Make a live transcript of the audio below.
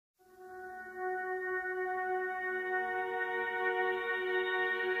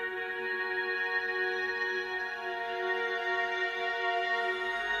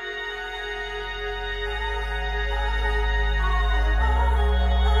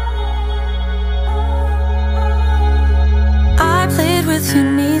with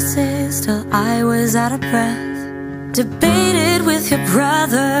your nieces till I was out of breath. Debated with your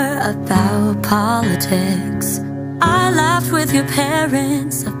brother about politics. I laughed with your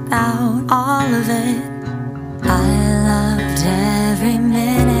parents about all of it. I loved every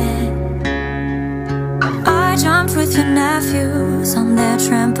minute. I jumped with your nephews on their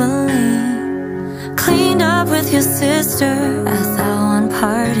trampoline. Cleaned up with your sister at that one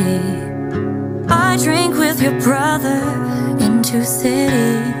party. I drank with your brother in 2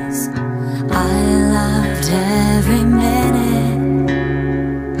 cities. I loved every minute.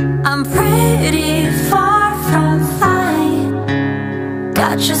 I'm pretty far from fine.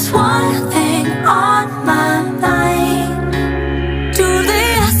 Got just one thing on my mind. Do they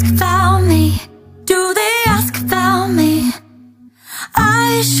ask about me? Do they ask about me?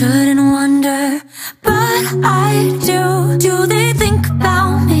 I shouldn't wonder, but I do. Do they think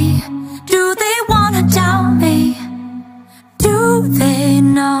about me? Do they wanna doubt me? Do they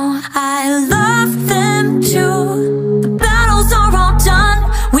know I love them too? The battles are all done.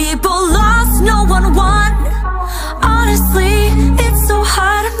 We both lost, no one won. Honestly, it's so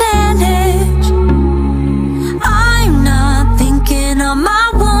hard to manage. I'm not thinking of my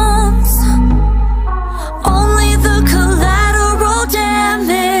wounds, only the collateral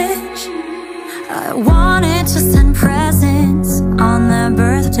damage. I wanted to send presents on their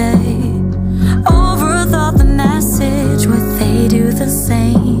birthday. Overthought the message, would they do the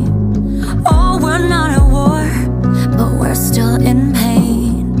same? Oh, we're not at war, but we're still in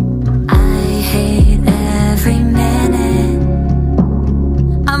pain. I hate every minute.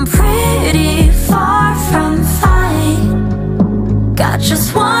 I'm pretty far from fine. Got just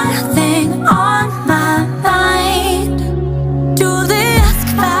one thing on my mind. Do they ask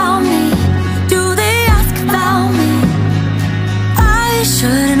about me? Do they ask about me? I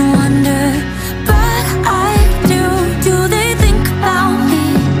shouldn't wonder,